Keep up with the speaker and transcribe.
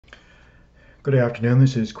Good afternoon.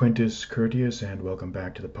 This is Quintus Curtius, and welcome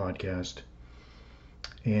back to the podcast.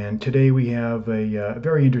 And today we have a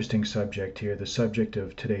very interesting subject here. The subject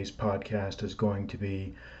of today's podcast is going to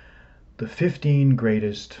be the 15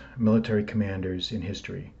 greatest military commanders in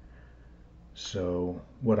history. So,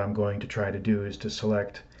 what I'm going to try to do is to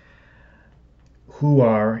select who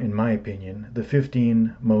are, in my opinion, the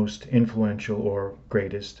 15 most influential or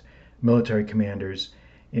greatest military commanders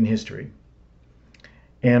in history.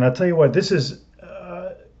 And I'll tell you what, this is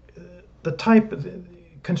the type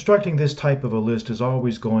constructing this type of a list is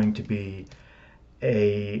always going to be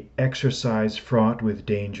a exercise fraught with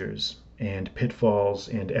dangers and pitfalls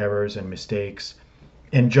and errors and mistakes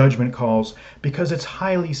and judgment calls because it's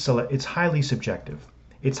highly subjective.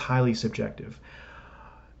 It's highly subjective.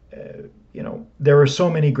 There are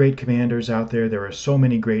so many great commanders out there. There are so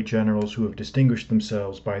many great generals who have distinguished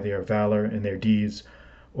themselves by their valor and their deeds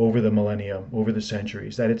over the millennia, over the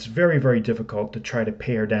centuries, that it's very, very difficult to try to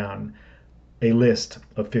pare down a list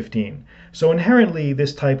of 15. So inherently,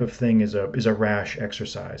 this type of thing is a rash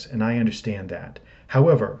exercise, and I understand that.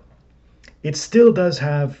 However, it still does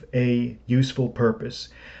have a useful purpose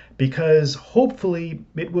because hopefully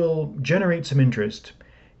it will generate some interest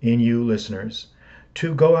in you listeners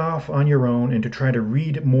to go off on your own and to try to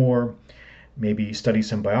read more, maybe study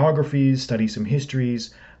some biographies, study some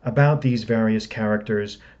histories about these various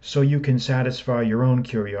characters so you can satisfy your own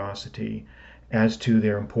curiosity as to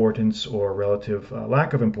their importance or relative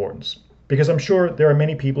lack of importance. Because I'm sure there are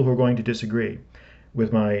many people who are going to disagree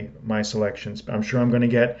with my selections. I'm sure I'm going to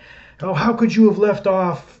get, oh, how could you have left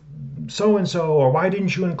off so and so, or why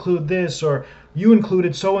didn't you include this, or you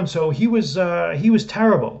included so and so. He was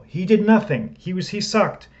terrible. He did nothing. He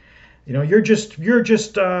sucked. You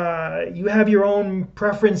have your own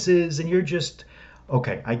preferences, and you're just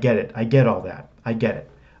okay. I get it. I get all that. I get it.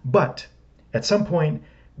 But at some point,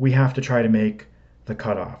 we have to try to make the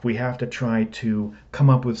cutoff. We have to try to come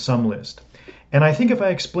up with some list. And I think if I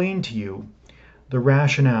explain to you the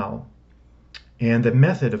rationale and the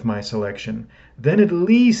method of my selection, then at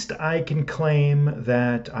least I can claim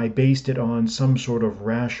that I based it on some sort of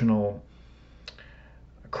rational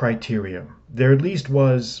criteria. There at least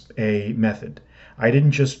was a method. I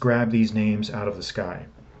didn't just grab these names out of the sky.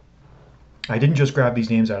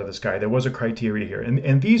 There was a criteria here.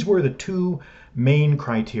 And these were the two main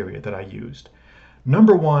criteria that I used.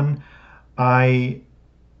 Number one, I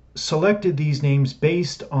selected these names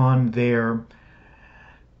based on their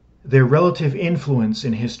relative influence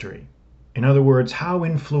in history. In other words, how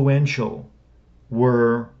influential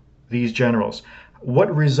were these generals?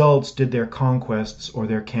 What results did their conquests or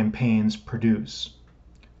their campaigns produce?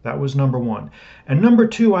 That was number one. And number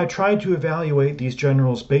two, I tried to evaluate these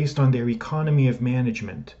generals based on their economy of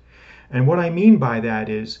management. And what I mean by that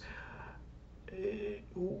is,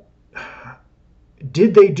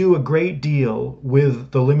 did they do a great deal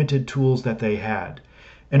with the limited tools that they had?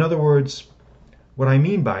 In other words, what I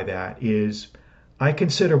mean by that is, I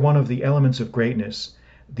consider one of the elements of greatness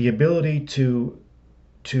the ability to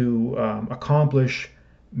accomplish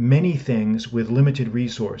many things with limited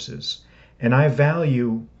resources. And I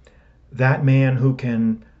value that man who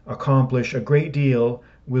can accomplish a great deal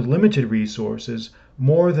with limited resources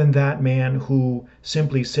more than that man who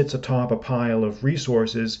simply sits atop a pile of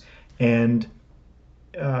resources and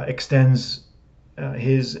extends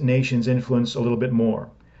his nation's influence a little bit more.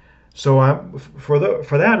 So for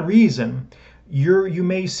that reason, you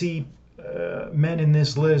may see men in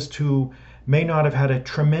this list who may not have had a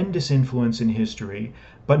tremendous influence in history,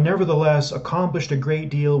 but nevertheless accomplished a great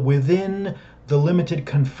deal within the limited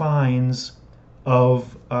confines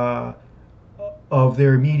of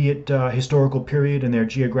their immediate historical period and their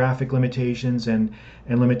geographic limitations and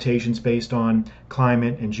limitations based on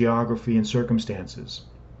climate and geography and circumstances.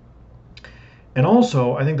 And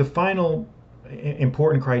also, I think the final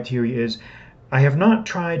important criteria is I have not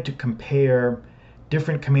tried to compare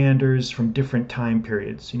different commanders from different time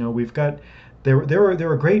periods. We've got there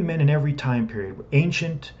are great men in every time period,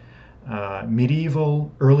 ancient,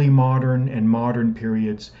 medieval, early modern, and modern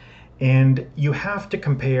periods. And you have to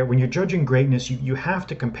compare, when you're judging greatness, you have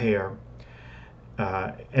to compare,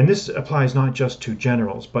 and this applies not just to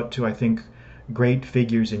generals, but to, I think, great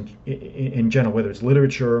figures in general, whether it's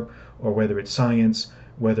literature or whether it's science,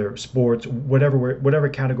 whether sports, whatever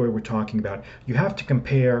category we're talking about. You have to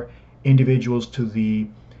compare individuals to the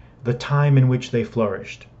time in which they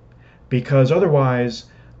flourished, because otherwise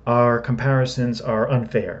our comparisons are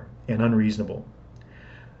unfair and unreasonable.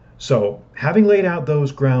 So, having laid out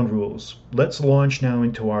those ground rules, let's launch now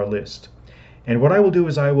into our list. And what I will do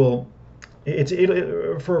is for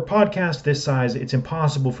a podcast this size, it's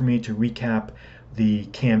impossible for me to recap the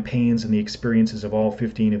campaigns and the experiences of all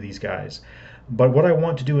 15 of these guys. But what I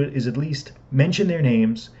want to do is at least mention their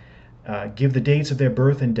names, give the dates of their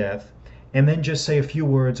birth and death, and then just say a few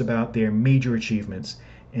words about their major achievements.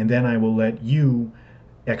 And then I will let you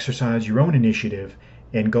exercise your own initiative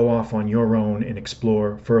and go off on your own and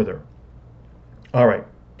explore further. All right,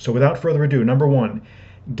 so without further ado, number one,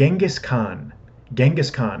 Genghis Khan.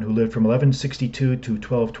 Genghis Khan, who lived from 1162 to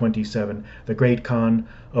 1227, the great Khan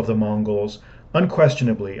of the Mongols,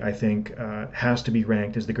 unquestionably, I think, has to be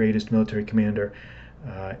ranked as the greatest military commander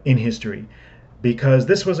in history, because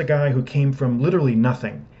this was a guy who came from literally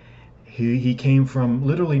nothing. He came from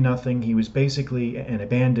literally nothing. He was basically an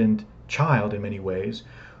abandoned child in many ways,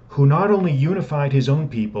 who not only unified his own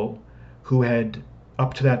people, who had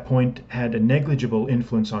up to that point had a negligible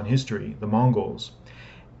influence on history, the Mongols,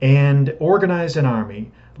 and organized an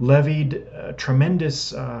army, levied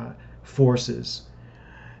tremendous forces,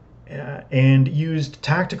 and used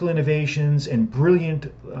tactical innovations and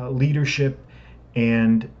brilliant leadership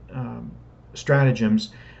and stratagems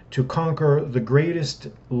to conquer the greatest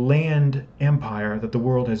land empire that the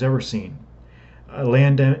world has ever seen. A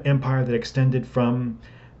land empire that extended from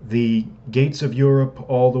the gates of Europe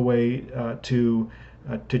all the way to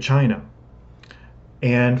China.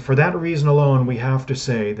 And for that reason alone, we have to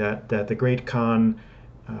say that the great Khan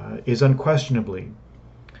is unquestionably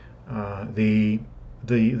the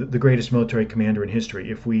greatest military commander in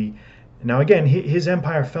history. Now again, his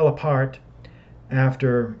empire fell apart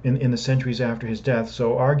after in the centuries after his death,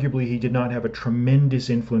 so arguably he did not have a tremendous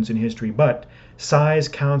influence in history, but size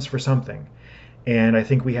counts for something. And I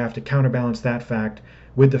think we have to counterbalance that fact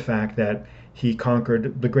with the fact that he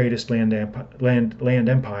conquered the greatest land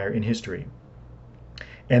empire in history.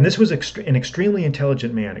 And this was an extremely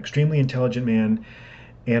intelligent man,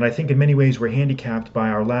 and I think in many ways we're handicapped by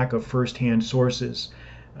our lack of first-hand sources.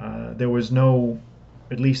 There was no,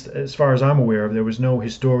 at least as far as I'm aware of, there was no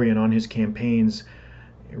historian on his campaigns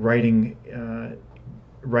writing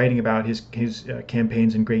about his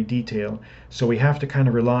campaigns in great detail. So we have to kind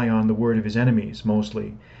of rely on the word of his enemies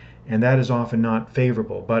mostly, and that is often not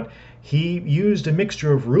favorable. But he used a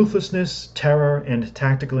mixture of ruthlessness, terror, and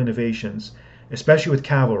tactical innovations, especially with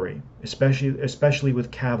cavalry,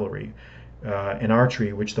 and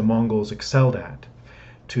archery, which the Mongols excelled at,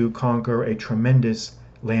 to conquer a tremendous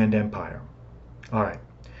land empire. All right.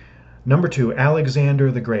 Number two,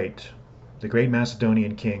 Alexander the Great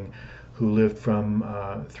Macedonian king who lived from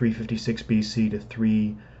 356 BC to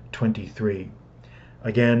 323.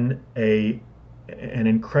 Again, an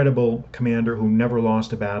incredible commander who never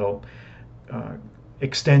lost a battle,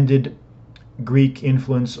 extended Greek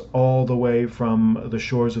influence all the way from the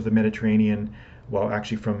shores of the Mediterranean, well,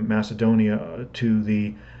 actually from Macedonia to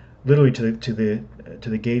the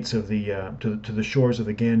gates of the shores of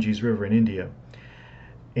the Ganges River in India.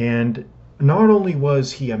 And not only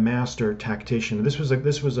was he a master tactician, this was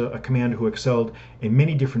a commander who excelled in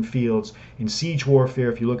many different fields. In siege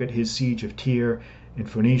warfare, if you look at his siege of Tyre in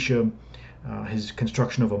Phoenicia, his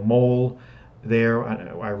construction of a mole there,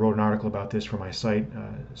 I wrote an article about this for my site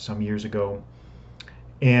some years ago,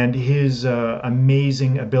 and his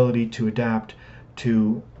amazing ability to adapt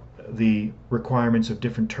to the requirements of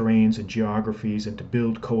different terrains and geographies, and to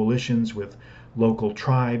build coalitions with local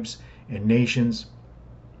tribes and nations.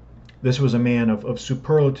 This was a man of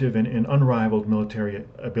superlative and unrivaled military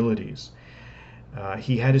abilities.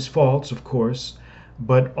 He had his faults, of course,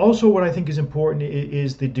 but also what I think is important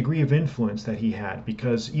is the degree of influence that he had,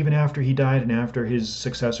 because even after he died and after his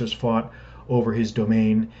successors fought over his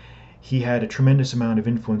domain, he had a tremendous amount of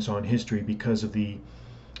influence on history because of the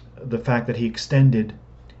fact that he extended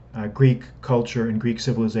Greek culture and Greek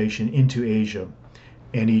civilization into Asia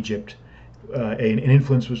and Egypt, an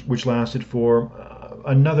influence which lasted for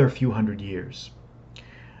another few hundred years,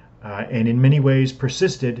 and in many ways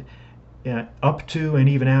persisted up to and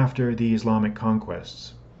even after the Islamic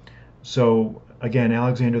conquests. So again,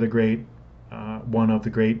 Alexander the Great, one of the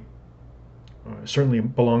great, certainly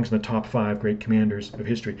belongs in the top 5 great commanders of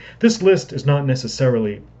history. This list is not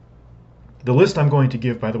necessarily, the list I'm going to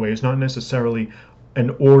give, by the way, is not necessarily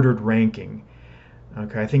an ordered ranking.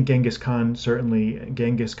 Okay, I think Genghis Khan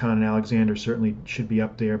and Alexander certainly should be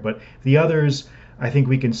up there, but the others, I think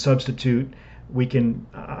we can substitute.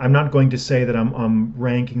 I'm not going to say that I'm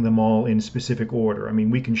ranking them all in specific order. I mean,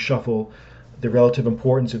 we can shuffle the relative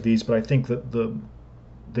importance of these, but I think that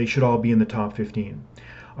they should all be in the top 15.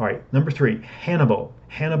 All right, number 3, Hannibal.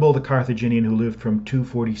 Hannibal the Carthaginian, who lived from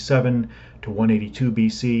 247 to 182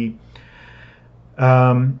 BC.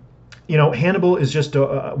 Hannibal is just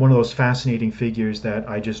one of those fascinating figures that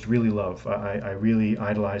I just really love. I really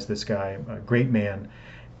idolize this guy, a great man.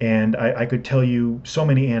 And I could tell you so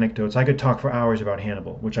many anecdotes. I could talk for hours about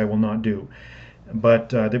Hannibal, which I will not do. But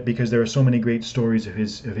because there are so many great stories of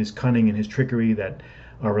his cunning and his trickery that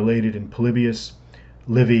are related in Polybius,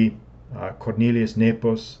 Livy, Cornelius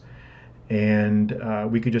Nepos, and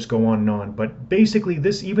we could just go on and on. But basically,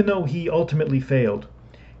 this, even though he ultimately failed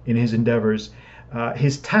in his endeavors,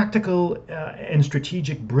 his tactical and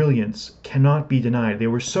strategic brilliance cannot be denied. They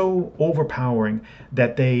were so overpowering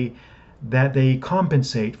that they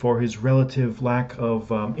compensate for his relative lack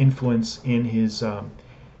of influence in his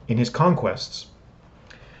conquests.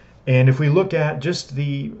 And if we look at just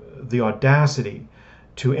the audacity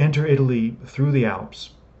to enter Italy through the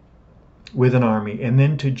Alps with an army and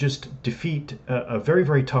then to just defeat a very,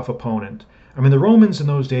 very tough opponent. I mean, the Romans in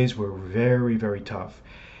those days were very, very tough.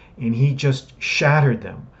 And he just shattered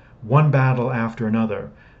them, one battle after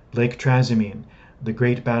another. Lake Trasimene, the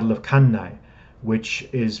Great Battle of Cannae, which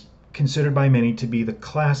is considered by many to be the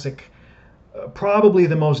classic, probably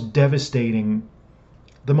the most devastating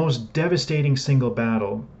single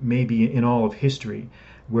battle maybe in all of history,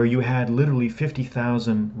 where you had literally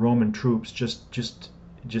 50,000 Roman troops just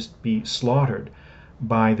be slaughtered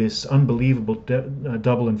by this unbelievable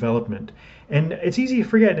double envelopment. And it's easy to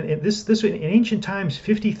forget this in ancient times,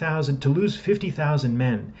 50,000 to lose 50,000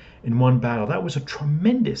 men in one battle. That was a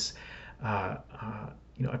tremendous.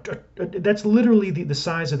 That's literally the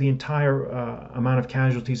size of the entire amount of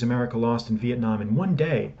casualties America lost in Vietnam in one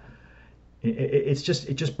day. It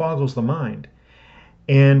just boggles the mind.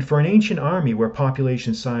 And for an ancient army where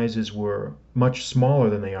population sizes were much smaller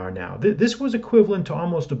than they are now, this was equivalent to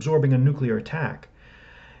almost absorbing a nuclear attack.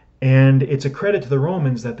 And it's a credit to the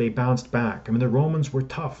Romans that they bounced back. I mean, the Romans were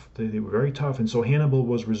tough. They were very tough. And so Hannibal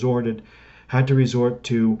had to resort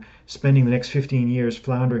to spending the next 15 years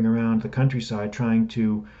floundering around the countryside trying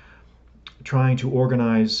to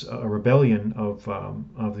organize a rebellion of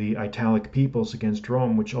the Italic peoples against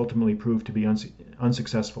Rome, which ultimately proved to be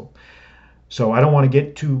unsuccessful. So I don't want to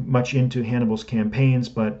get too much into Hannibal's campaigns,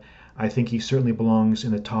 but I think he certainly belongs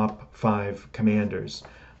in the top 5 commanders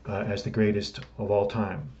as the greatest of all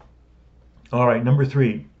time. All right, number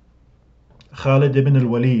 3, Khalid ibn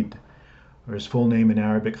al-Walid, or his full name in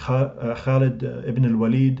Arabic, Khalid ibn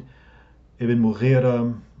al-Walid ibn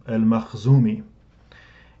Mughira al-Makhzumi.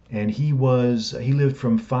 And he lived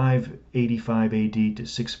from 585 AD to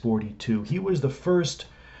 642. He was the first,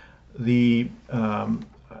 he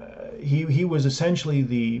was essentially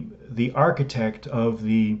the architect of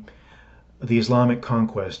the Islamic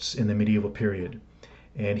conquests in the medieval period.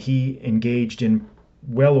 And he engaged in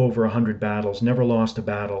well over 100 battles, never lost a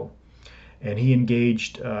battle. And he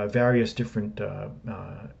engaged various different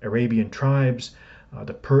Arabian tribes.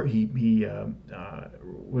 He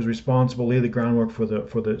was responsible, laid the groundwork for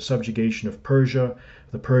the subjugation of Persia,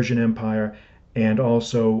 the Persian Empire, and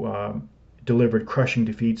also delivered crushing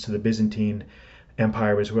defeats to the Byzantine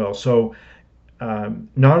Empire as well. So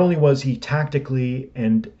not only was he tactically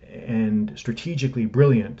and strategically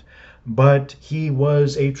brilliant, but he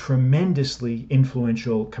was a tremendously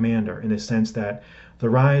influential commander in the sense that the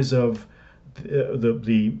rise of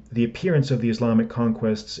the appearance of the Islamic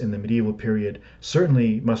conquests in the medieval period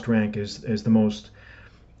certainly must rank as some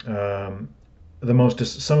of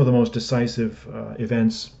the most decisive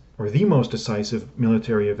events, or the most decisive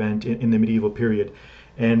military event in the medieval period.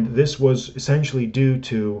 And this was essentially due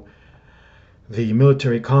to the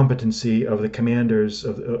military competency of the commanders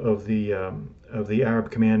of the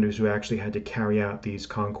Arab commanders who actually had to carry out these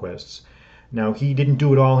conquests. Now, he didn't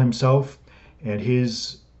do it all himself, and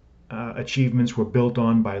his achievements were built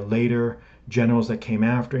on by later generals that came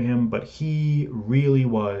after him, but he really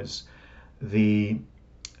was the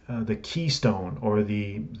keystone, or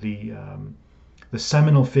the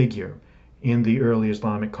seminal figure in the early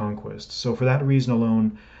Islamic conquests. So for that reason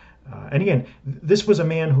alone, and again, this was a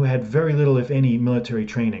man who had very little, if any, military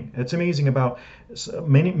training. It's amazing about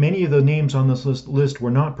many of the names on this list were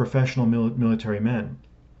not professional military men.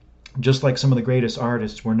 Just like some of the greatest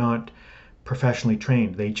artists were not professionally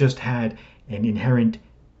trained. They just had an inherent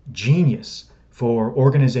genius for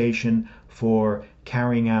organization, for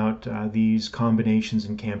carrying out these combinations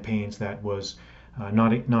and campaigns that was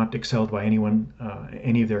not excelled by anyone,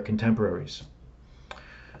 any of their contemporaries.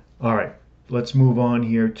 All right, let's move on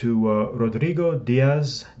here to Rodrigo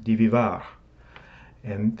Diaz de Vivar.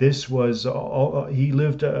 And this was, he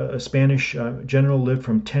lived, a Spanish general, lived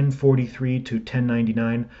from 1043 to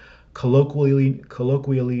 1099,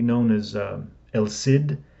 colloquially known as El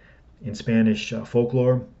Cid in Spanish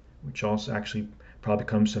folklore, which also actually probably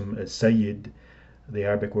comes from Sayyid, the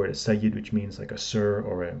Arabic word Sayyid, which means like a sir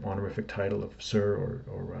or an honorific title of sir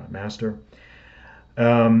or master.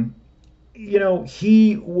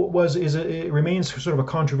 he it remains sort of a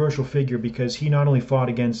controversial figure because he not only fought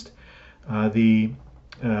against uh, the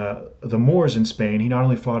the Moors in Spain, he not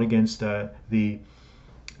only fought against the uh,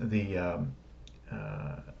 the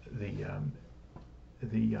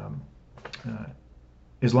the uh,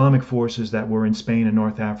 Islamic forces that were in Spain and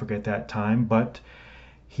North Africa at that time, but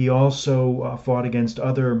he also fought against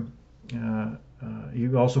other.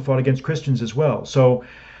 He also fought against Christians as well. So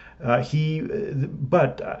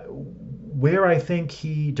but where I think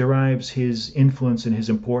he derives his influence and his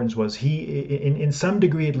importance was in some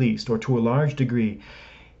degree at least, or to a large degree,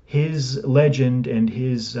 his legend and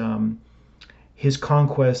his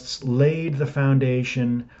conquests laid the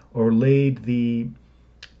foundation or laid the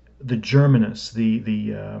germinus,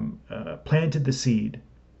 planted the seed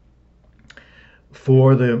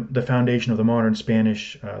for the foundation of the modern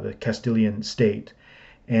Spanish, the Castilian state.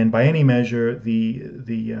 And by any measure, the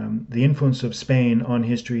influence of Spain on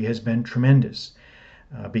history has been tremendous,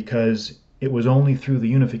 because it was only through the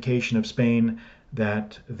unification of Spain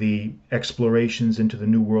that the explorations into the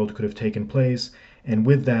New World could have taken place, and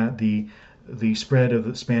with that, the spread of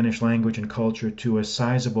the Spanish language and culture to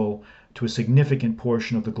to a significant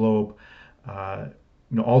portion of the globe,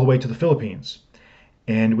 all the way to the Philippines.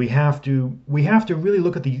 And we have to really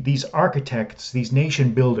look at these architects, these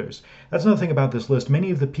nation builders. That's another thing about this list. Many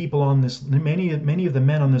of the people on this, many of the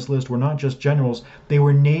men on this list were not just generals; they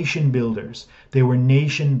were nation builders. They were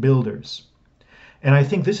nation builders. And I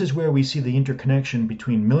think this is where we see the interconnection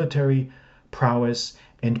between military prowess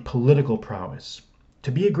and political prowess.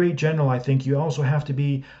 To be a great general, I think you also have to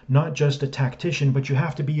be not just a tactician, but you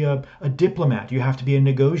have to be a diplomat. You have to be a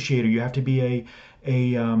negotiator. You have to be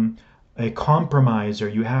a compromiser.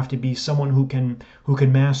 You have to be someone who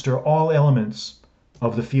can master all elements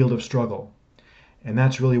of the field of struggle. And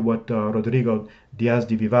that's really what Rodrigo Diaz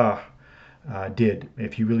de Vivar did,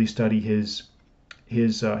 if you really study his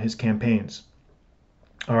campaigns.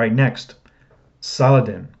 All right, next,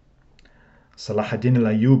 Saladin, Salahuddin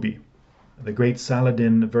al-Ayyubi, the great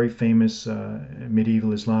Saladin, a very famous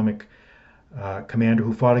medieval Islamic commander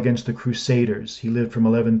who fought against the Crusaders. He lived from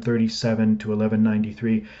 1137 to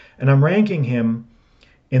 1193, and I'm ranking him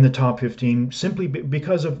in the top 15 simply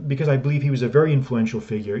because I believe he was a very influential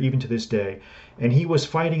figure even to this day, and he was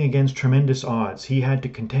fighting against tremendous odds. He had to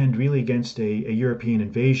contend really against a European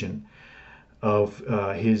invasion of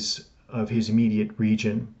his immediate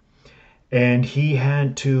region, and he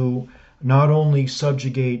had to not only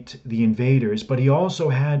subjugate the invaders, but he also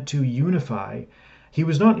had to unify. He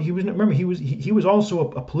was not. He was. Remember, he was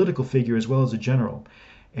also a political figure as well as a general,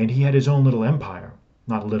 and he had his own little empire.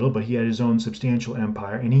 Not little, but he had his own substantial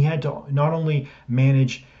empire, and he had to not only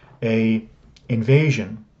manage a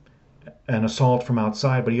invasion, an assault from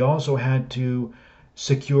outside, but he also had to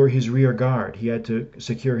secure his rear guard. He had to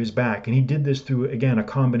secure his back, and he did this through, again, a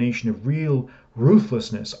combination of real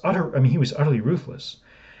ruthlessness. He was utterly ruthless,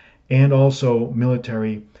 and also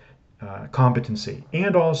military competency,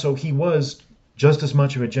 and also he was just as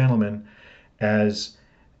much of a gentleman as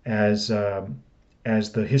as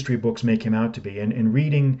as the history books make him out to be. And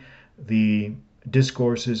reading the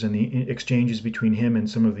discourses and the exchanges between him and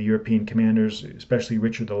some of the European commanders, especially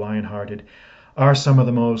Richard the Lionhearted, are some of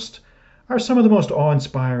the most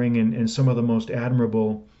awe-inspiring and some of the most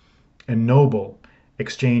admirable and noble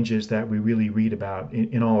exchanges that we really read about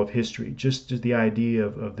in all of history. Just the idea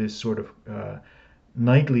of this sort of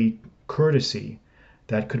knightly courtesy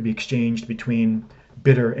that could be exchanged between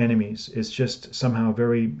bitter enemies is just somehow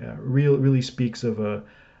very really speaks of a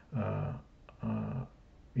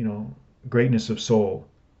greatness of soul.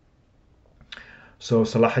 So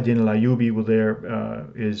Salahuddin al-Ayyubi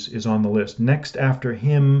is on the list. Next after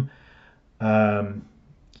him,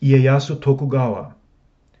 Ieyasu Tokugawa,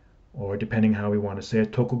 or depending how we want to say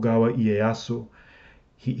it, Tokugawa Ieyasu.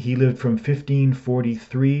 He lived from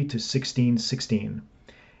 1543 to 1616,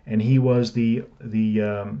 and he was the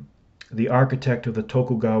architect of the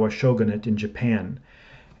Tokugawa shogunate in Japan.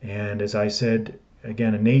 And as I said,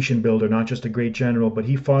 again, a nation builder, not just a great general, but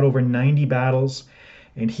he fought over 90 battles,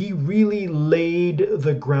 and he really laid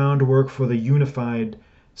the groundwork for the unified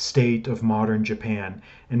state of modern Japan.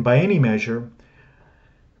 And by any measure,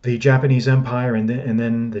 the Japanese Empire and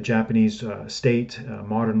then the Japanese state,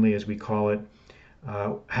 modernly as we call it,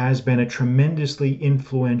 has been a tremendously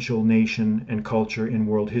influential nation and culture in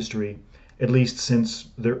world history, at least since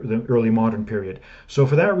the early modern period. So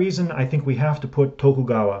for that reason, I think we have to put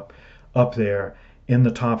Tokugawa up there in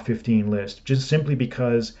the top 15 list, just simply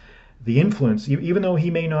because the influence, even though he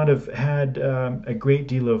may not have had a great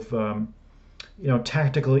deal of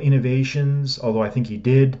tactical innovations, although I think he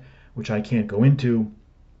did, which I can't go into,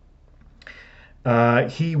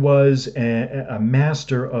 He was a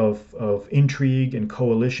master of intrigue and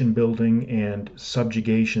coalition building and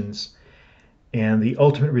subjugations, and the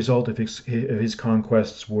ultimate result of his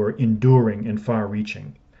conquests were enduring and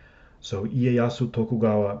far-reaching. So Ieyasu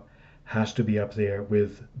Tokugawa has to be up there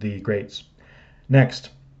with the greats. Next,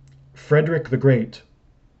 Frederick the Great.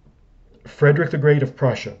 Frederick the Great of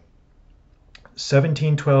Prussia,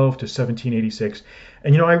 1712 to 1786.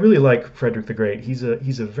 And I really like Frederick the Great. He's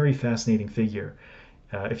a very fascinating figure.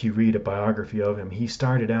 If you read a biography of him, he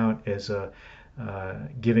started out as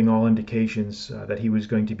giving all indications that he was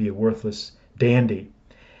going to be a worthless dandy,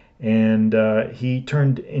 and he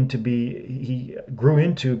grew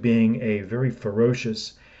into being a very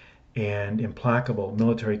ferocious and implacable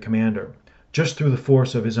military commander just through the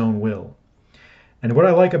force of his own will. And what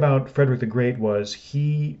I like about Frederick the Great was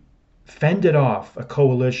he fended off a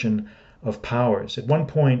coalition of powers. At one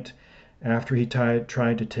point, after he tried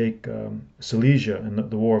to take Silesia in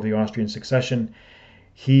the War of the Austrian Succession,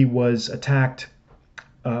 he was attacked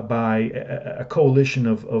by a coalition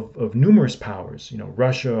of numerous powers,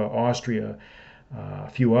 Russia, Austria, a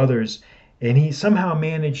few others, and he somehow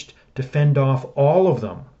managed to fend off all of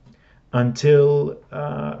them until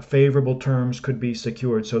favorable terms could be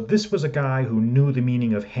secured. So this was a guy who knew the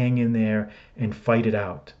meaning of hang in there and fight it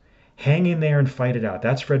out. Hang in there and fight it out.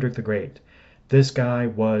 That's Frederick the Great. This guy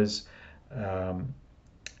was,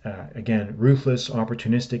 again, ruthless,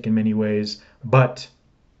 opportunistic in many ways, but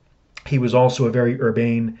he was also a very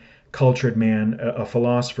urbane, cultured man, a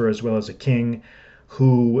philosopher as well as a king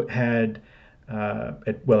who had,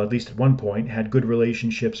 at least at one point, had good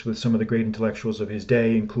relationships with some of the great intellectuals of his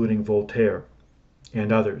day, including Voltaire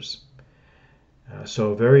and others.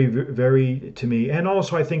 So very, very to me, and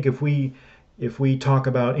also I think if we talk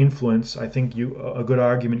about influence, I think a good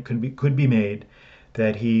argument could be made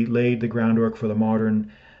that he laid the groundwork for the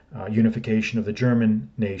modern unification of the German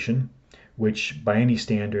nation, which by any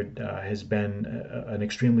standard has been an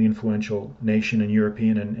extremely influential nation in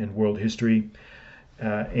European and world history.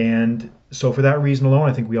 And so for that reason alone,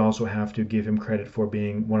 I think we also have to give him credit for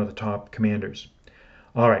being one of the top commanders.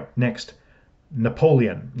 All right, next,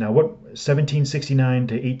 Napoleon. Now, 1769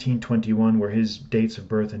 to 1821 were his dates of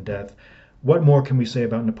birth and death. What more can we say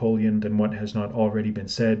about Napoleon than what has not already been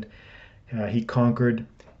said? He conquered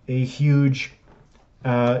a huge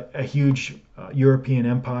European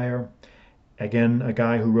empire. Again, a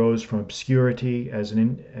guy who rose from obscurity as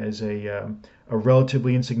a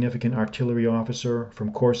relatively insignificant artillery officer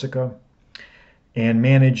from Corsica, and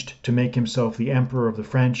managed to make himself the emperor of the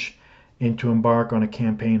French and to embark on a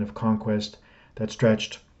campaign of conquest that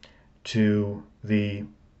stretched to the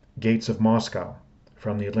gates of Moscow,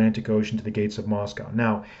 from the Atlantic Ocean to the gates of Moscow.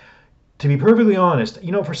 Now, to be perfectly honest,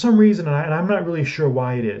 for some reason, and I'm not really sure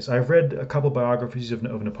why it is, I've read a couple biographies of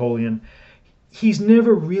Napoleon. He's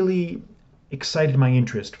never really excited my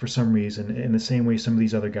interest for some reason in the same way some of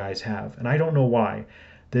these other guys have, and I don't know why.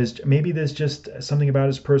 Maybe there's just something about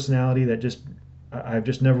his personality that I've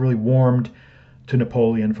just never really warmed to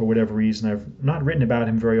Napoleon for whatever reason. I've not written about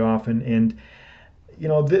him very often, and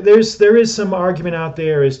there is some argument out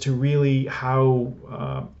there as to really how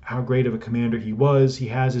great of a commander he was. He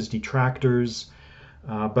has his detractors,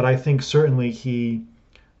 but I think certainly he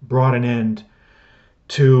brought an end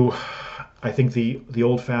to, I think, the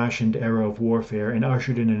old-fashioned era of warfare and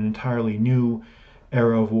ushered in an entirely new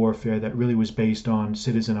era of warfare that really was based on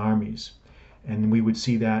citizen armies. And we would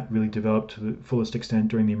see that really develop to the fullest extent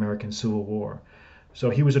during the American Civil War. So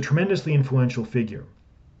he was a tremendously influential figure.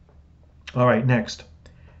 All right, next.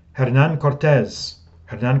 Hernan Cortez.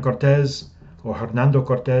 Hernan Cortez, or Hernando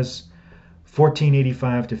Cortez,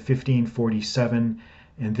 1485 to 1547.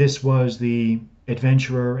 And this was the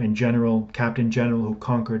adventurer and captain general who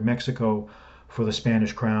conquered Mexico for the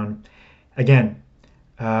Spanish crown. Again,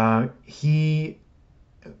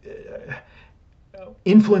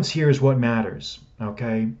 influence here is what matters,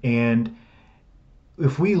 okay? And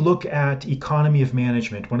if we look at economy of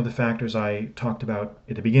management, one of the factors I talked about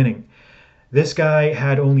at the beginning, this guy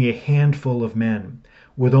had only a handful of men.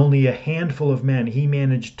 With only a handful of men, he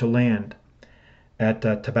managed to land at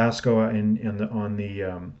Tabasco on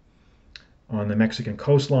the Mexican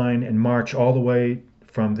coastline and march all the way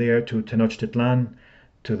from there to Tenochtitlan,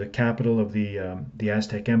 to the capital of the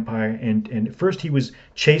Aztec Empire. And first he was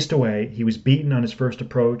chased away. He was beaten on his first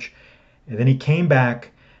approach, and then he came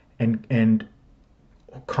back and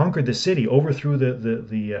conquered the city, overthrew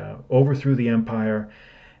the empire,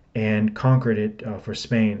 and conquered it for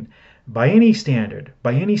Spain. By any standard,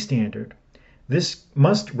 this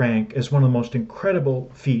must rank as one of the most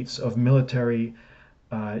incredible feats of military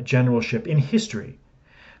generalship in history,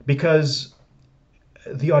 because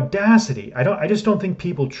the audacity, I just don't think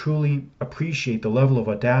people truly appreciate the level of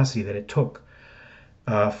audacity that it took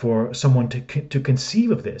for someone to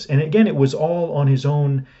conceive of this. And again, it was all on his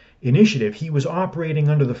own initiative. He was operating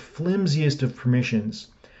under the flimsiest of permissions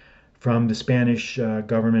from the Spanish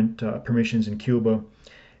government, permissions in Cuba,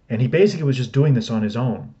 and he basically was just doing this on his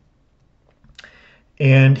own.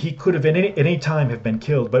 And he could have at any time have been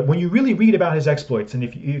killed. But when you really read about his exploits, and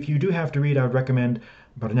if you do have to read, I would recommend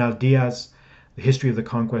Bernal Diaz, The History of the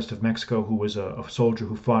Conquest of Mexico, who was a soldier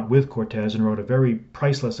who fought with Cortez and wrote a very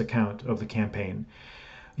priceless account of the campaign.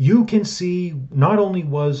 You can see not only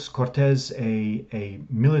was Cortez a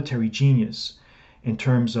military genius in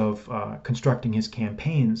terms of constructing his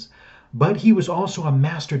campaigns, but he was also a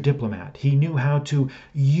master diplomat. He knew how to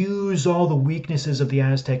use all the weaknesses of the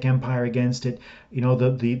Aztec Empire against it. You know,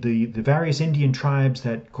 the various Indian tribes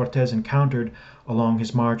that Cortez encountered along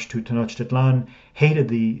his march to Tenochtitlan hated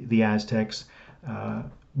the Aztecs,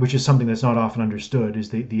 which is something that's not often understood, is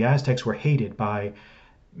the Aztecs were hated by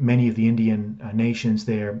many of the Indian nations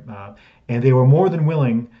there, and they were more than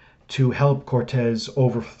willing to help Cortez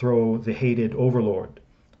overthrow the hated overlord,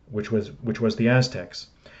 which was the Aztecs.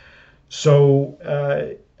 So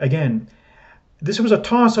again, this was a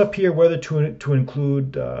toss-up here whether to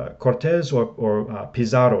include Cortez or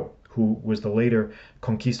Pizarro, who was the later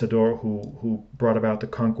conquistador who brought about the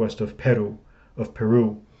conquest of Peru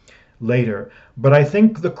later. But I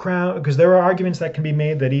think the crown, because there are arguments that can be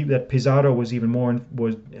made that Pizarro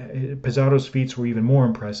Pizarro's feats were even more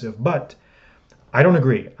impressive. But I don't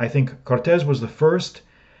agree. I think Cortez was the first.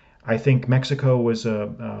 I think Mexico was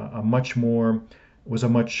a much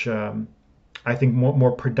I think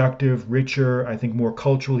more productive, richer, I think more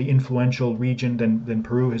culturally influential region than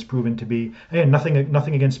Peru has proven to be. And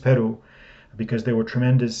nothing against Peru, because there were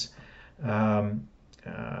tremendous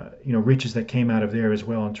riches that came out of there as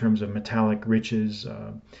well in terms of metallic riches.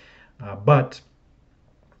 But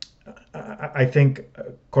I think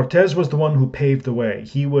Cortez was the one who paved the way.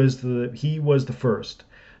 He was the first.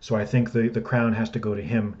 So I think the crown has to go to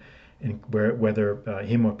him, and whether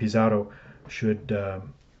him or Pizarro should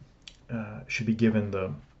be given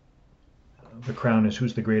the crown as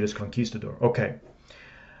who's the greatest conquistador. Okay.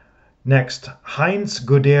 Next, Heinz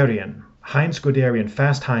Guderian,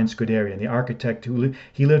 Fast Heinz Guderian, the architect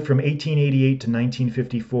he lived from 1888 to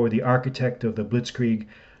 1954, the architect of the Blitzkrieg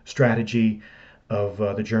strategy of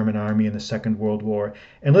the German army in the Second World War.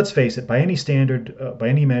 And let's face it, by any standard, by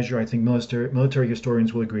any measure, I think military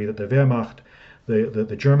historians will agree that the Wehrmacht,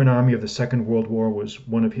 the German army of the Second World War, was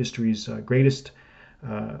one of history's greatest,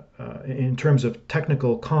 in terms of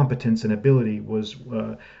technical competence and ability, was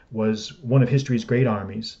one of history's great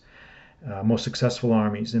armies. Most successful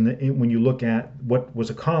armies, and when you look at what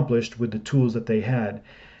was accomplished with the tools that they had,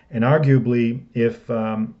 and arguably,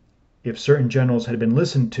 if certain generals had been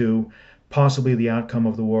listened to, possibly the outcome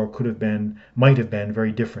of the war might have been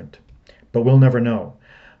very different. But we'll never know.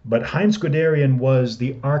 But Heinz Guderian was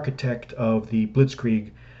the architect of the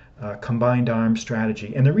Blitzkrieg combined arms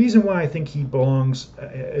strategy, and the reason why I think he belongs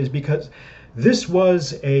is because this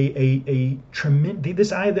was a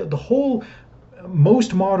tremendous. The whole.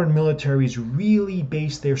 Most modern militaries really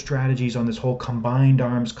base their strategies on this whole combined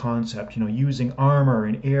arms concept, using armor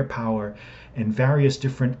and air power and various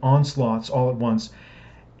different onslaughts all at once.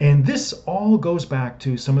 And this all goes back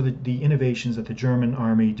to some of the innovations that the German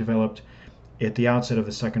army developed at the outset of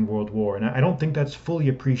the Second World War. And I don't think that's fully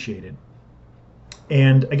appreciated.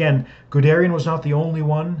 And again, Guderian was not the only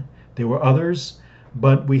one. There were others.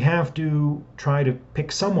 But we have to try to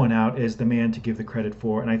pick someone out as the man to give the credit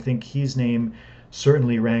for, and I think his name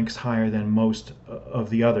certainly ranks higher than most of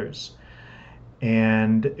the others.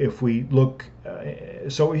 And if we look,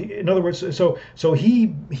 in other words,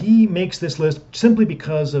 he makes this list simply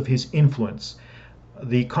because of his influence.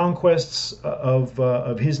 The conquests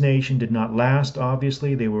of his nation did not last,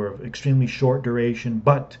 obviously. They were of extremely short duration,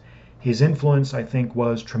 but his influence, I think,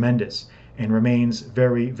 was tremendous and remains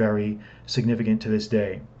very, very significant to this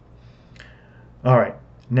day. All right,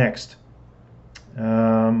 next.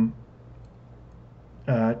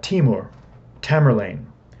 Tamerlane,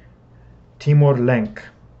 Timur Lenk,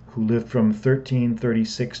 who lived from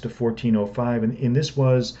 1336 to 1405, and this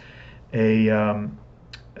was a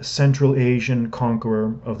Central Asian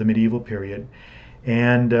conqueror of the medieval period,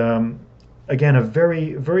 and again, a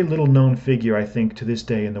very, very little known figure, I think, to this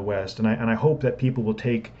day in the West, and I hope that people will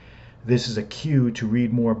take this as a cue to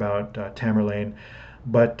read more about Tamerlane.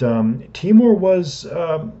 But Timur was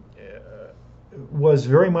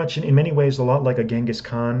very much, in many ways, a lot like a Genghis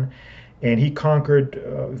Khan, and he conquered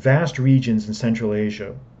vast regions in Central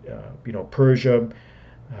Asia, Persia,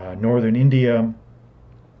 northern India,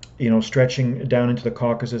 stretching down into the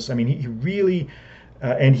Caucasus. I mean, he really,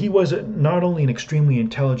 and he was not only an extremely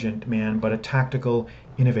intelligent man, but a tactical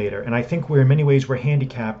innovator. And I think in many ways we're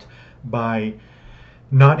handicapped by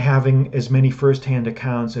not having as many first-hand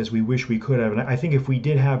accounts as we wish we could have. And I think if we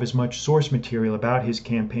did have as much source material about his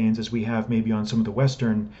campaigns as we have maybe on some of the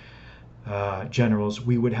Western generals,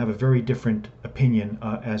 we would have a very different opinion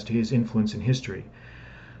as to his influence in history.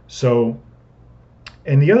 So,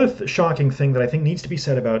 and the other shocking thing that I think needs to be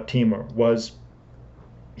said about Timur was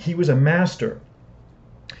he was a master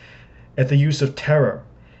at the use of terror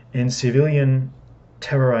and civilian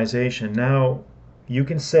terrorization. Now, you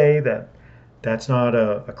can say that that's not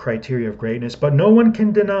a criteria of greatness, but no one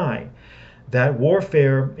can deny that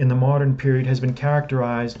warfare in the modern period has been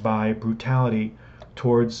characterized by brutality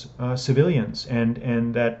towards civilians,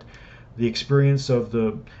 and that the experience of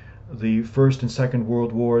the First and Second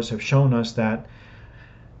World Wars have shown us that,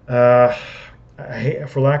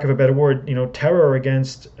 for lack of a better word, terror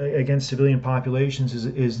against civilian populations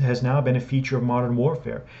has now been a feature of modern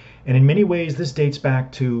warfare, and in many ways this dates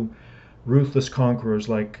back to ruthless conquerors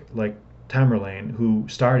like Tamerlane, who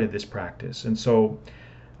started this practice. And so,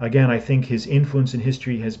 again, I think his influence in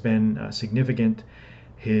history has been significant.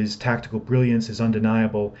 His tactical brilliance is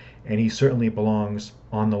undeniable, and he certainly belongs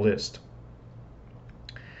on the list.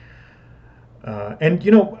 And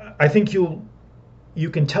I think you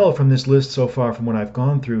can tell from this list so far, from what I've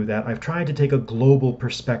gone through, that I've tried to take a global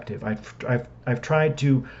perspective. I've tried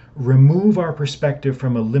to remove our perspective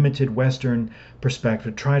from a limited Western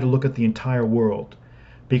perspective, try to look at the entire world,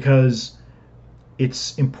 because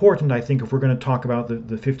it's important, I think, if we're going to talk about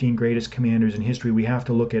the 15 greatest commanders in history, we have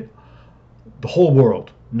to look at the whole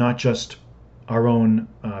world, not just our own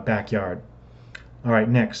backyard. All right,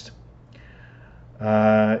 next.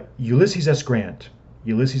 Ulysses S. Grant.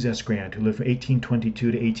 Ulysses S. Grant, who lived from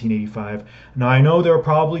 1822 to 1885. Now, I know there are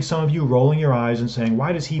probably some of you rolling your eyes and saying,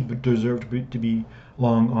 why does he deserve to be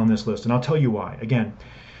long on this list? And I'll tell you why. Again,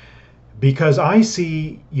 because I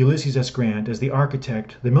see Ulysses S. Grant as the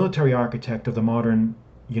architect, the military architect of the modern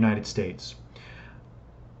United States.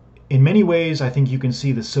 In many ways, I think you can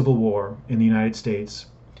see the Civil War in the United States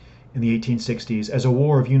in the 1860s as a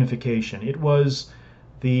war of unification. It was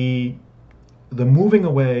the moving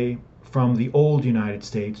away from the old United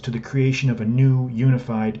States to the creation of a new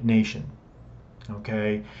unified nation.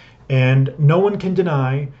 Okay? And no one can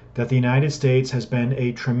deny that the United States has been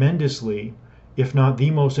a tremendously, if not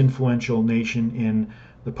the most influential nation in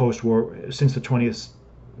the post-war, since the 20th,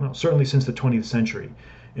 well, certainly since the 20th century,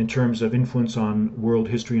 in terms of influence on world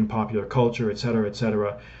history and popular culture, etc.,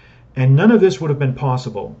 etc. And none of this would have been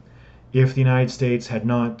possible if the United States had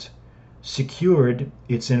not secured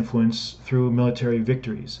its influence through military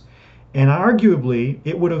victories. And arguably,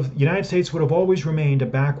 the United States would have always remained a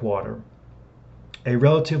backwater, a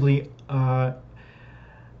relatively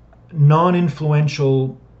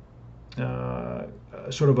non-influential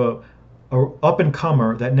sort of a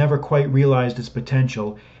up-and-comer that never quite realized its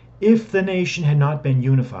potential, if the nation had not been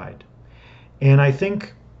unified. And I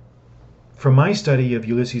think, from my study of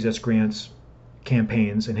Ulysses S. Grant's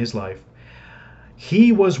campaigns in his life,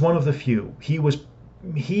 he was one of the few.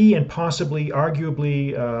 He and possibly,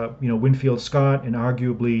 arguably, Winfield Scott, and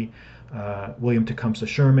arguably William Tecumseh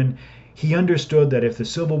Sherman, he understood that if the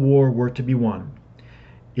Civil War were to be won,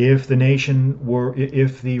 if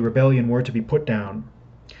the rebellion were to be put down,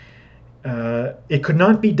 it could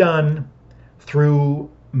not be done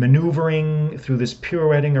through maneuvering, through this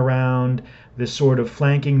pirouetting around, this sort of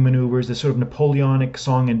flanking maneuvers, this sort of Napoleonic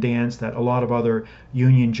song and dance that a lot of other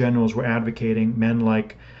Union generals were advocating, men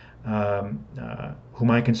like, whom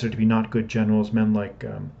I consider to be not good generals, men like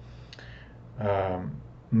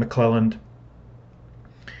McClellan.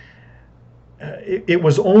 It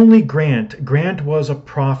was only Grant. Grant was a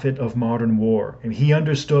prophet of modern war, and he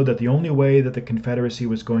understood that the only way that the Confederacy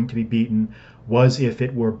was going to be beaten was if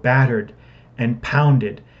it were battered and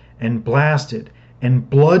pounded and blasted and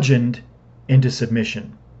bludgeoned into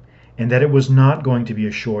submission, and that it was not going to be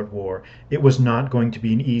a short war. It was not going to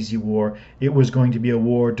be an easy war. It was going to be a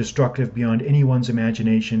war destructive beyond anyone's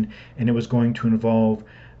imagination, and it was going to involve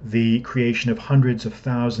the creation of hundreds of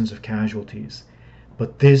thousands of casualties.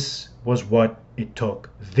 But this was what it took.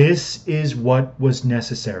 This is what was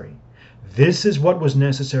necessary. This is what was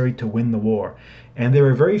necessary to win the war. And there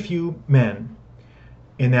are very few men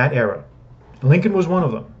in that era. Lincoln was one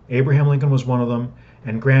of them. Abraham Lincoln was one of them,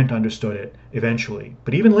 and Grant understood it eventually.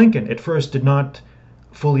 But even Lincoln at first did not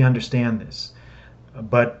fully understand this.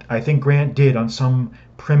 But I think Grant did on some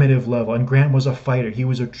primitive level. And Grant was a fighter. He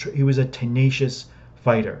was a tenacious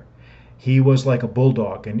fighter. He was like a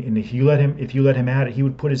bulldog, and if you let him at it, he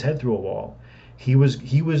would put his head through a wall. He was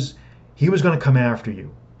going to come after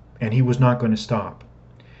you, and he was not going to stop.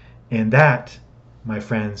 And that, my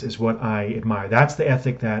friends, is what I admire. That's the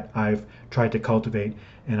ethic that I've tried to cultivate,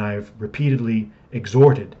 and I've repeatedly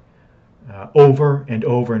exhorted over and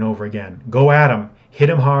over and over again. Go at them, hit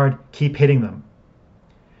them hard, keep hitting them.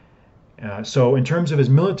 So in terms of his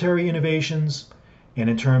military innovations and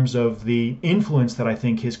in terms of the influence that I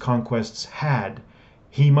think his conquests had,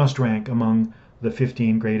 he must rank among the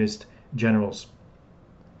 15 greatest generals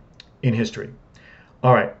in history.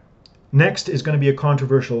 All right. Next is going to be a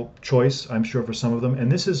controversial choice, I'm sure, for some of them,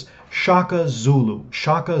 and this is Shaka Zulu.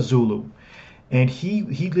 Shaka Zulu. And he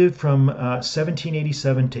lived from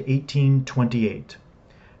 1787 to 1828.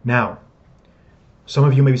 Now, some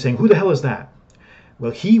of you may be saying, who the hell is that?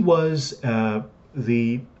 Well, he was a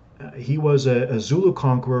Zulu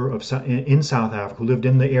conqueror in South Africa, who lived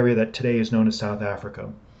in the area that today is known as South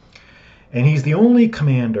Africa. And he's the only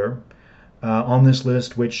commander on this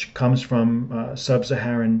list which comes from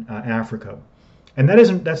sub-Saharan Africa. And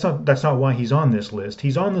that's not why he's on this list.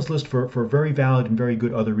 He's on this list for very valid and very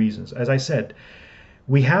good other reasons. As I said,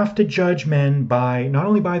 we have to judge men by not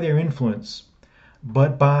only by their influence,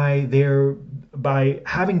 but by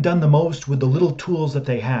having done the most with the little tools that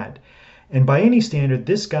they had. And by any standard,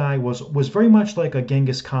 this guy was very much like a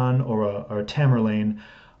Genghis Khan or a Tamerlane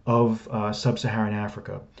of sub-Saharan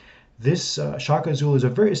Africa. This Shaka Zulu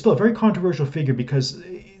is still a very controversial figure because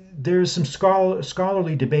there's some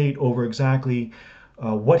scholarly debate over exactly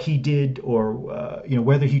what he did, or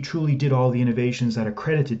whether he truly did all the innovations that are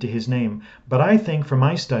credited to his name. But I think, from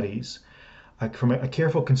my studies, from a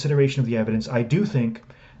careful consideration of the evidence, I do think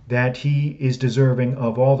that he is deserving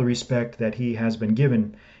of all the respect that he has been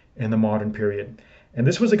given in the modern period. And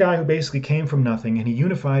this was a guy who basically came from nothing, and he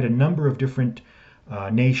unified a number of different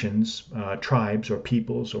nations, tribes, or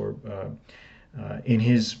peoples, or in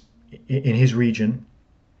his region,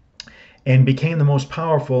 and became the most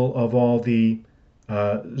powerful of all the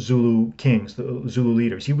Zulu kings, the Zulu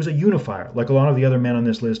leaders. He was a unifier, like a lot of the other men on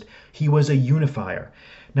this list. He was a unifier.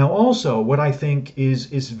 Now, also, what I think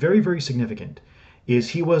is very, very significant is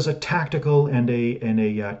he was a tactical and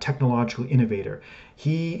a technological innovator.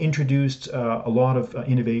 He introduced a lot of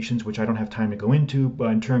innovations, which I don't have time to go into,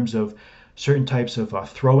 but in terms of certain types of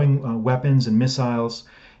throwing weapons and missiles,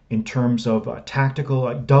 in terms of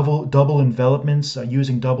tactical double envelopments,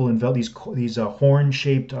 using these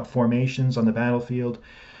horn-shaped formations on the battlefield.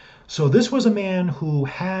 So this was a man who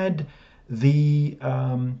had the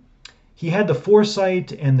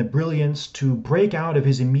foresight and the brilliance to break out of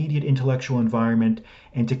his immediate intellectual environment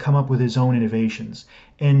and to come up with his own innovations.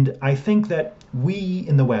 And I think that we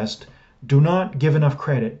in the West do not give enough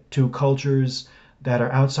credit to cultures that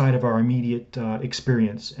are outside of our immediate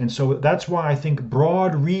experience. And so that's why I think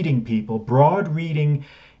broad reading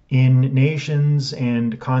in nations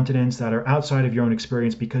and continents that are outside of your own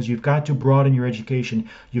experience, because you've got to broaden your education.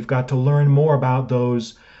 You've got to learn more about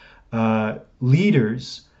those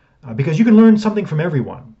leaders, because you can learn something from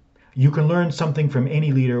everyone. You can learn something from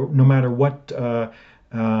any leader, no matter what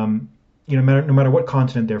no matter what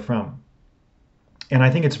continent they're from. And I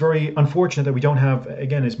think it's very unfortunate that we don't have,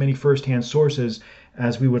 again, as many first-hand sources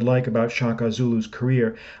as we would like about Shaka Zulu's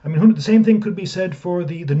career. I mean, the same thing could be said for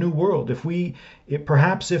the New World. If the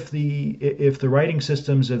writing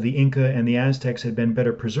systems of the Inca and the Aztecs had been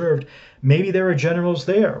better preserved, maybe there are generals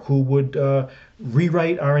there who would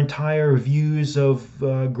rewrite our entire views of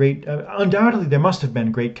great. Undoubtedly, there must have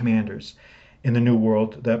been great commanders in the New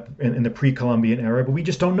World that in the pre-Columbian era, but we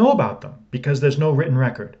just don't know about them because there's no written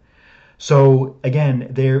record. So again,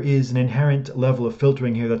 there is an inherent level of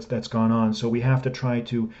filtering here that's gone on. So we have to try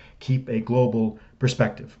to keep a global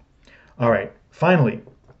perspective. All right. Finally,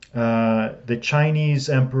 the Chinese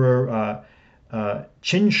Emperor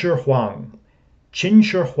Qin Shi Huang. Qin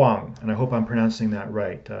Shi Huang, and I hope I'm pronouncing that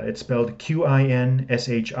right. It's spelled Qinshihang,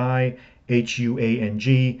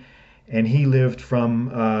 and he lived from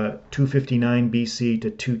 259 BC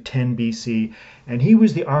to 210 BC, and he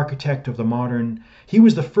was the architect of he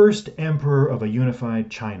was the first emperor of a unified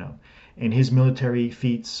China. And his military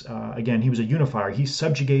feats, again, he was a unifier. He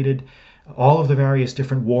subjugated all of the various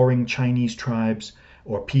different warring Chinese tribes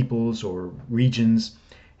or peoples or regions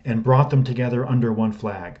and brought them together under one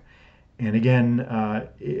flag. And again,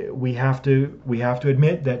 we have to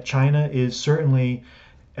admit that China is certainly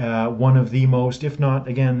one of the most, if not,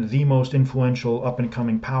 again, the most influential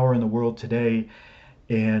up-and-coming power in the world today.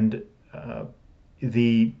 And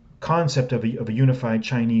the concept of a unified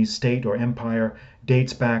Chinese state or empire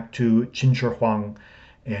dates back to Qin Shi Huang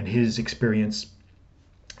and his experience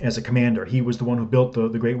as a commander. He was the one who built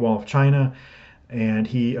the Great Wall of China, and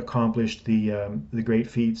he accomplished the great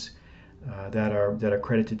feats that are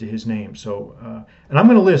credited to his name. So, and I'm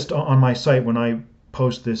going to list on my site when I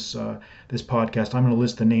post this podcast. I'm going to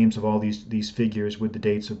list the names of all these figures with the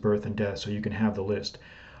dates of birth and death, so you can have the list.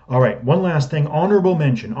 All right, one last thing. Honorable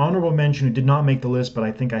mention. Honorable mention who did not make the list, but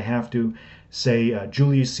I think I have to say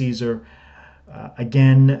Julius Caesar.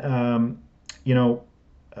 Again,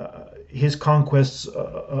 his conquests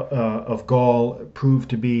of Gaul proved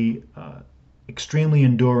to be extremely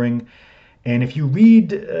enduring. And if you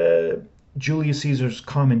read Julius Caesar's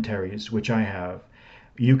commentaries, which I have,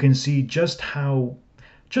 you can see just how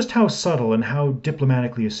subtle and how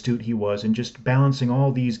diplomatically astute he was in just balancing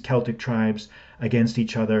all these Celtic tribes against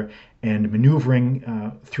each other and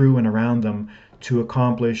maneuvering through and around them to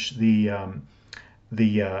accomplish the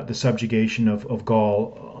subjugation of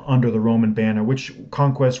Gaul under the Roman banner, which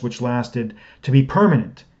conquest which lasted to be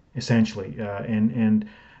permanent, essentially, and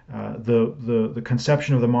the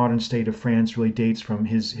conception of the modern state of France really dates from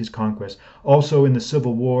his conquest. Also, in the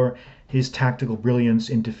Civil War, his tactical brilliance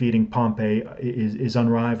in defeating Pompey is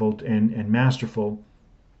unrivaled and masterful,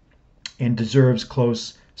 and deserves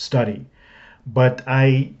close study. But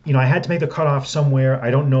I had to make the cutoff somewhere.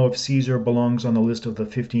 I don't know if Caesar belongs on the list of the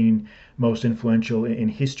 15 most influential in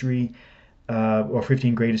history, or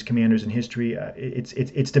 15 greatest commanders in history.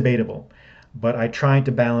 It's debatable, but I tried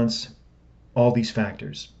to balance all these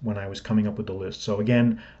factors when I was coming up with the list. So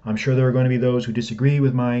again, I'm sure there are going to be those who disagree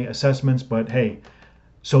with my assessments, but hey,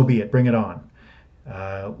 so be it. Bring it on.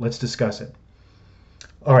 Let's discuss it.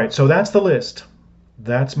 All right, so that's the list.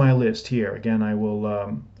 That's my list here. Again, I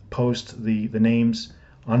will post the names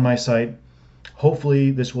on my site.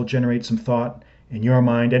 Hopefully, this will generate some thought in your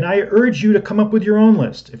mind. And I urge you to come up with your own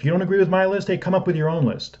list. If you don't agree with my list, hey, come up with your own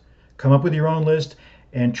list. Come up with your own list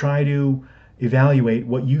and try to evaluate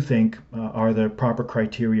what you think are the proper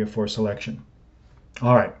criteria for selection.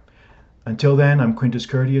 All right. Until then, I'm Quintus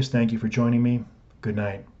Curtius. Thank you for joining me. Good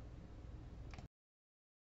night.